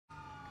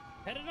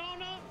Headed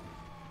on up.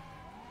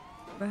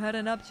 We're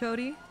heading up,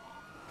 Chody.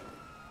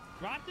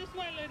 Right this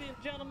way, ladies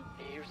and gentlemen.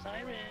 Here's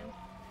sirens.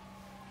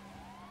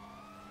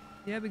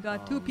 Yeah, we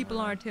got two people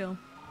on our tail.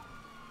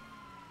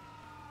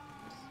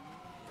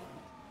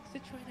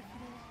 Situated for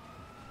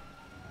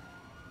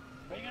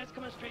this. Are you guys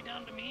coming straight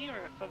down to me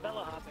or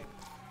favela hopping?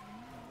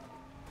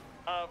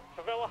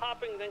 Favela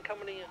hopping, then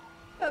coming to you.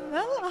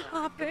 Favela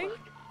hopping?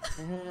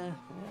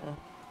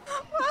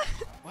 What?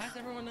 Why is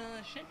everyone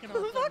shaking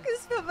The fuck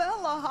is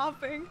favela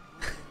hopping?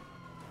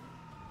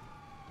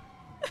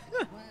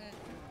 What?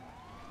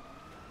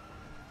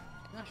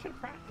 I should have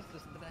practiced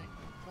this today.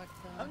 But,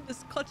 I'm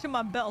just clutching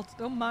my belt.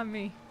 Don't mind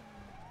me.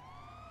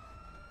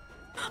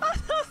 I'm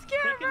so scared,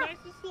 take it bro. nice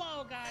and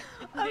slow, guys.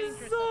 It's I'm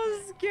dangerous so up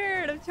there.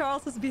 scared of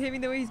Charles is behaving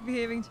the way he's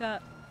behaving,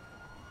 chat.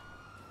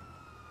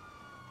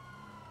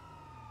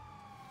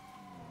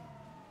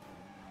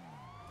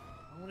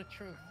 I want the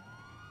truth.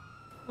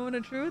 Want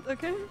the truth?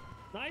 Okay.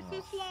 Nice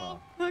and slow.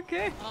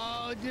 Okay.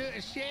 Oh,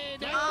 dude, shit.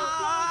 Dude.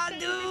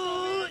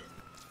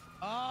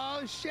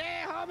 Oh, shit,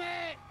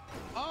 homie.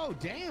 Oh,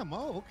 damn.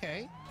 Oh,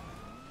 okay.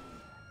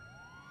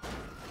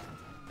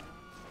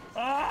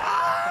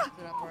 Fucked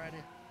it up already.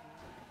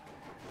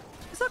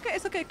 It's okay.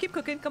 It's okay. Keep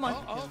cooking. Come on.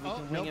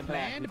 No,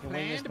 planned.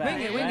 Ring it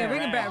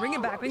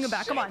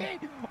back. Come on.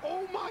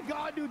 Oh my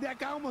God, dude, that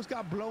guy almost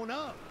got blown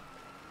up.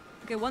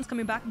 Okay, one's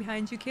coming back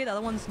behind you, kid. The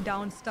other one's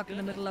down, stuck in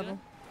the middle level.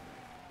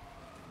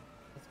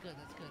 That's good.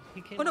 That's good.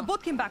 He came Oh no, off.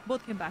 both came back.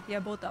 Yeah,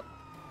 both up.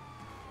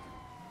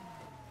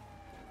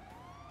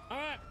 All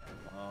right.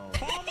 Oh,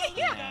 Follow my lead,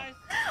 guys.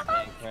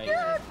 I'm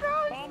scared, bro.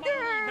 Follow I'm my lead.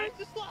 scared. Nice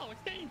and slow.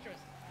 It's dangerous.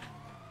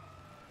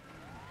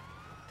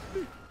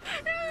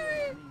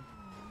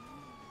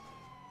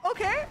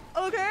 Okay.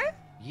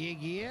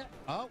 Yeah.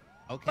 Oh,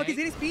 okay. Oh,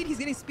 he's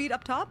getting speed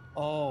up top.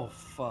 oh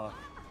fuck.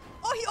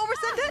 Oh, he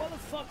oversent it. Oh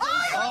fuck.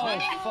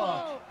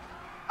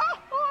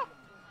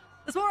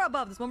 There's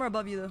one more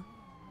above you though.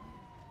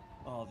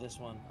 Oh, this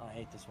one. I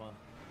hate this one.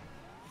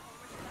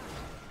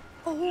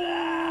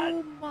 Oh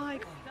my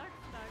God.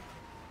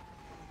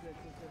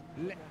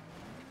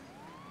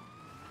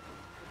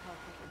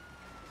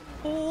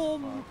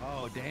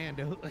 Oh, damn,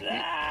 dude.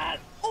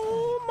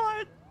 Oh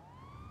my.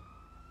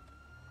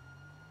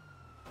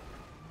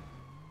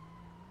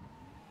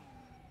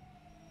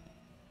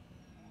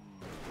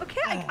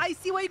 Okay, I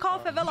see what you call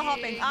favela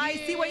hopping. I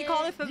see what you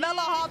call it, favela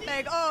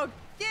hopping. Okay.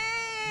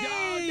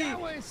 Yo, that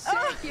was sick.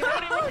 Okay.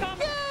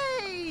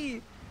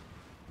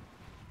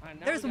 All right,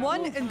 now There's we got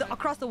one more in the, time.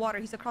 across the water.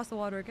 He's across the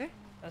water. Okay.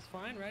 That's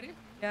fine. Ready?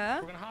 Yeah.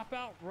 We're gonna hop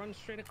out, run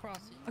straight across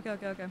it.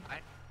 Okay.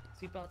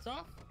 Seatbelts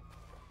off.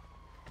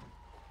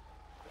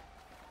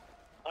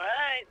 All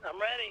right, I'm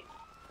ready.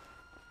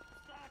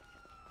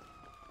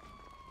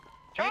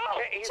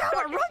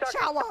 Shower, run,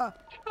 shower.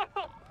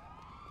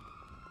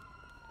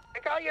 I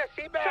got your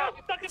seatbelt. Charles,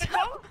 you stuck in the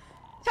car?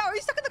 Shower, are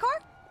you stuck in the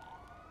car?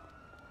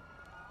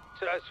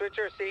 Should I switch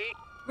your seat?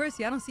 Where is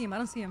he? I don't see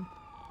him.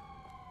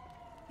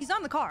 He's not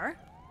in the car.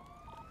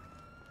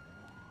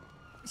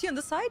 Is he on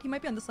this side? He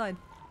might be on this side.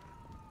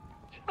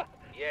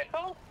 Yeah.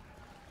 Oh.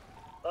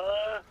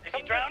 Is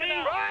he drowning?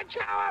 Run,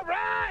 Chowa,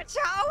 run!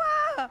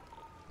 Shower!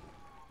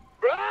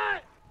 Run!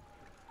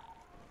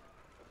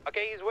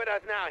 Okay, he's with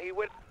us now.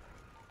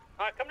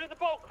 All right, come to the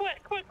boat,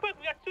 quick! We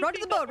got two. Run to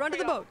the boat, run to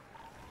the boat.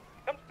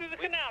 Come through the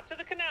canal, to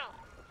the canal.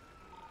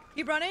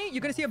 Keep running.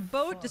 You're gonna see a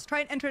boat. Just try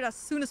and enter it as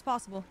soon as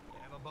possible.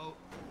 I have a boat.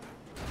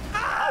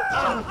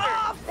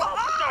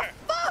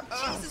 Fuck!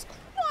 Jesus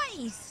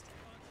Christ!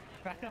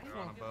 Back up. You're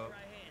on a boat.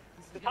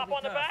 Just hop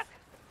on the back.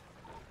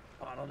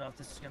 Oh, I don't know if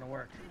this is gonna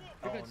work.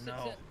 You're Oh good. Sit.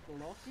 no.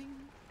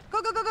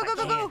 Go! Go. Go! Don't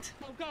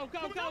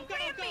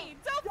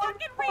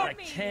fucking I read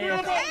me.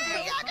 can't.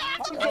 Hey, I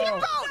got you!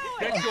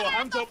 Get your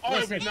hands up all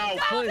of you now.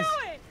 Please.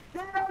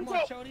 Come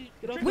on, Jody.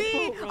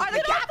 We are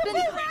the captain!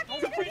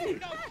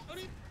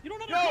 You don't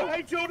know the Yo,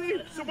 hey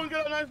Jody, someone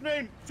got a nice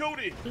name,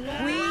 Jody. We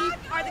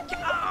are the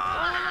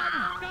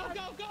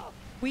Go.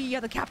 We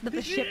are the captain of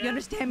the ship, you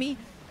understand me?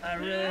 I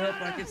really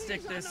hope I can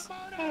stick this. Dip,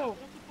 go!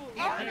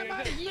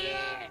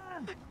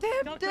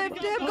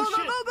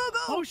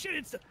 Oh shit,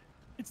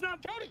 it's not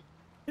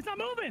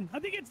moving. I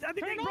think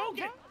they broke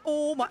it.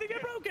 Oh my. I think they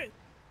broke it.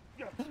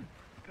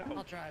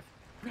 I'll drive.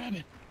 Grab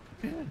it.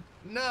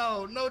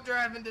 No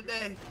driving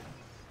today.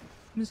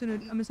 I'm just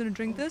gonna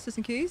drink this just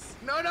in case.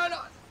 No.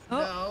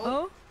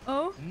 Oh.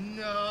 No.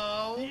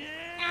 No.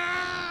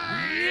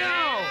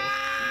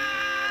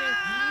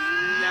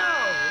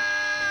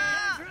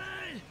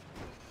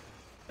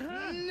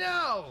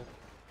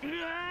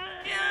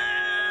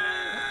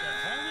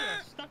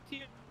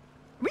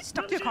 Are we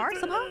stuck to your car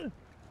somehow?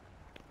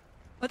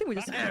 I think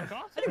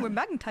we're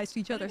magnetized to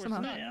each other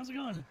somehow. Hey, how's it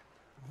going?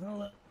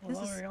 This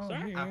is-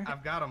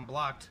 I've got them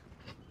blocked.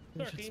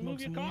 Sir, can you move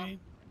your car?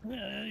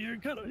 Yeah, you're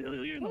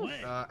in the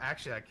way.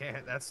 Actually, I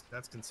can't. That's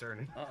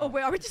concerning. Oh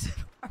wait, are we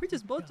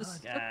just both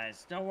just?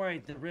 Guys, don't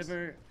worry. The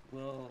river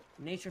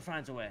nature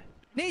finds a way.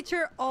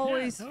 Nature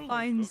always totally.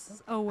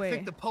 finds a I way.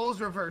 think the pole's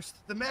reversed.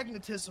 The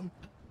magnetism.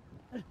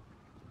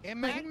 It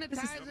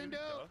magnetizing,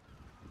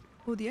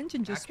 dude. Oh, the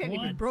engine just I can't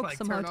even broke like,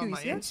 somehow turn too. on You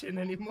my see it? engine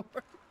anymore.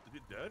 Is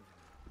it dead?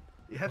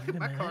 Yeah, I think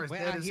my car is Wait,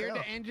 dead I as hear hell.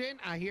 the engine.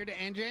 I hear the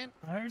engine.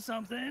 I heard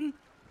something.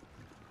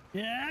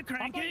 Yeah,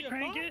 crank it,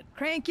 crank it.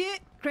 Crank it,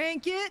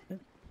 crank it.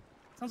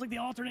 Sounds like the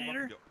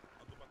alternator.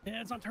 Yeah,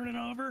 it's not turning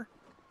over.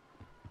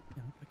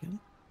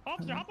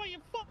 Officer, how about your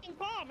fucking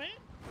car, man?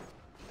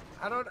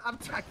 I'm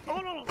trying. Oh,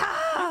 no.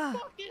 Ah!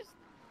 Fuck is...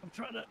 I'm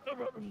trying to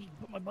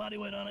put my body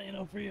weight on it, you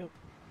know, for you.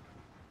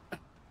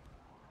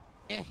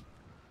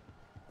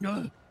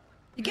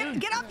 You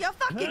get off your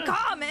fucking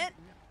car, man.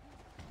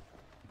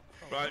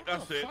 Right,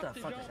 that's it. What the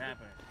fuck is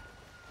happening?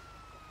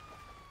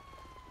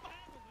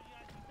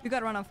 We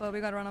gotta run on foot. We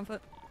gotta run on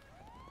foot.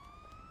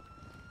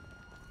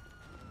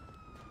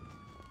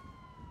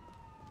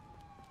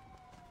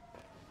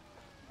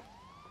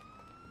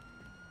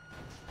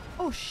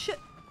 Oh shit!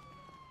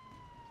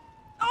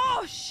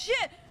 Oh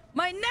shit!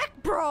 My neck,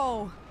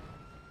 bro!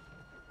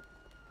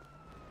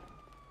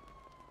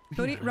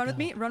 Cody, run with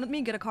me. Run with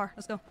me. Get a car.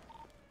 Let's go.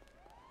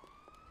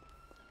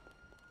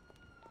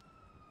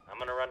 I'm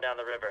gonna run down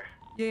the river.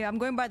 Yeah, I'm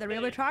going by the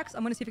railway tracks.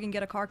 I'm gonna see if we can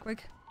get a car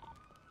quick.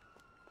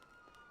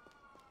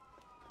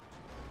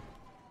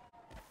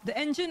 The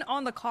engine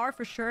on the car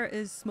for sure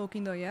is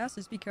smoking though, yeah? So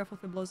just be careful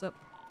if it blows up.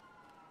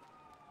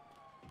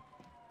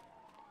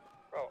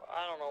 Bro,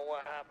 I don't know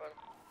what happened.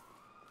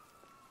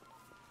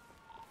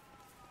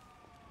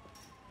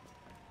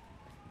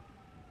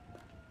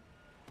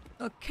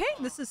 Okay,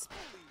 this is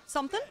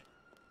something.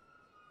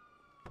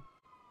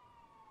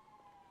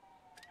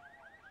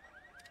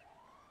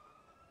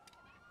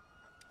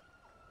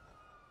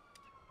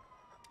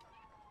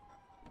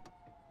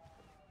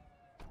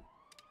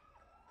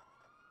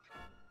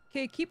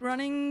 Okay, keep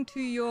running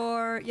to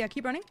your... Yeah,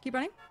 keep running, keep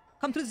running.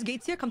 Come through these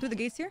gates here, come through the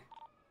gates here.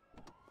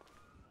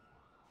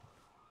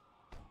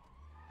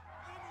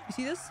 You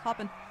see this?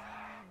 Hop in.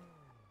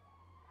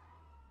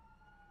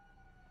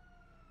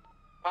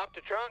 Pop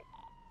the trunk.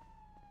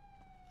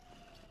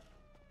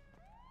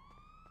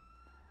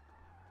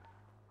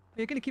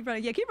 You're gonna keep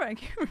running. Yeah, keep running,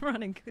 keep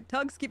running.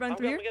 Tugs, keep running I'm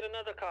through gonna here. get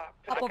another cop.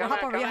 Hop over,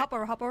 hop over, yeah, hop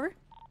over, hop over.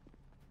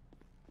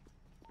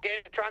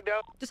 Get the trunk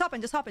go. Just hop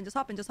in, just hop in, just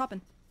hop in, just hop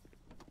in.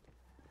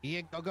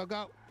 Yeah, go, go,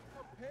 go.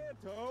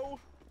 Panto.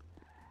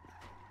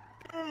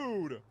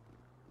 Dude.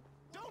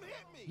 Don't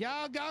hit me.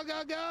 Yo, go,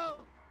 go, go.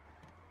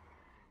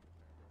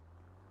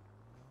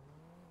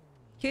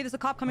 Okay, there's a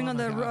cop coming Oh on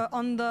my the God.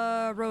 on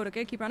the road.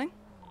 Okay, keep running.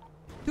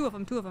 Two of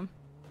them, two of them.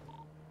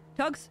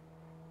 Tugs.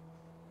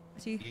 I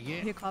see. Yeah. I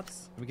hear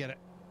cops. We get it.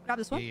 Grab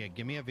this one. Yeah,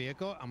 give me a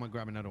vehicle. I'm gonna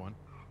grab another one.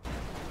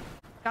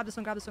 Grab this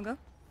one. Grab this one. Go.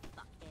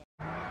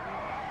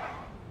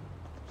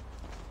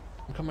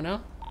 I'm coming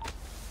out.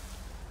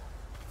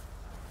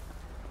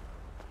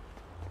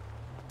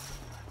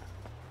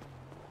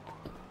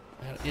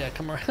 Yeah,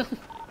 come around.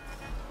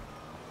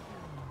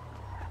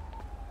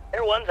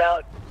 Everyone's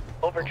out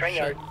over train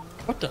yard.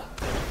 What the?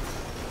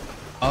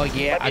 Oh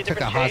yeah, Might be I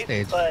took a different chase,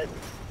 hostage. But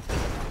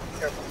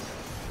careful.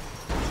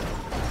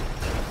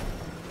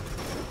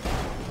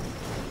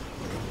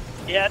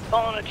 Yeah, it's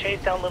following a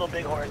chase down Little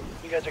Bighorn.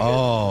 You guys are good.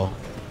 Oh.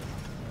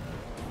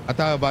 I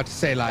thought I was about to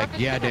say like,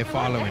 yeah, they're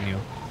following you.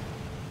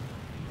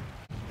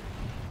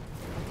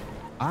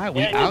 All right,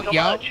 we Yeah, out, so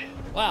yo. much.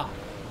 Wow.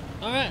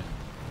 All right.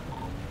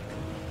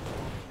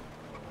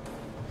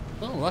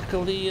 Well,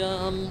 luckily,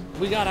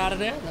 we got out of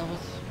there. That was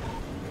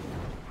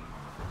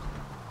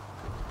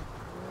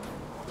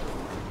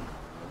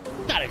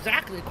not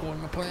exactly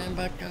according to plan,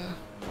 but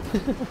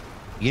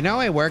You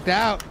know, it worked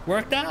out.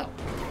 worked out.